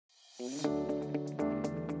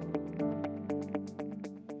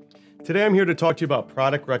Today I'm here to talk to you about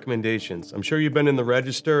product recommendations. I'm sure you've been in the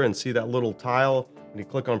register and see that little tile. When you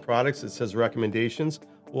click on products, it says recommendations.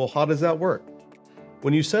 Well, how does that work?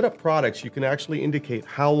 When you set up products, you can actually indicate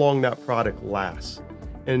how long that product lasts.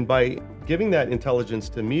 And by giving that intelligence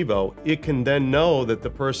to Meevo, it can then know that the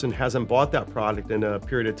person hasn't bought that product in a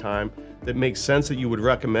period of time that makes sense that you would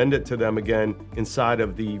recommend it to them again inside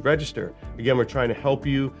of the register. Again, we're trying to help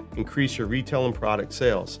you increase your retail and product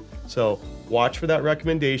sales. So watch for that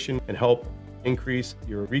recommendation and help increase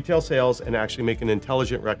your retail sales and actually make an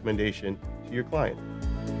intelligent recommendation to your client.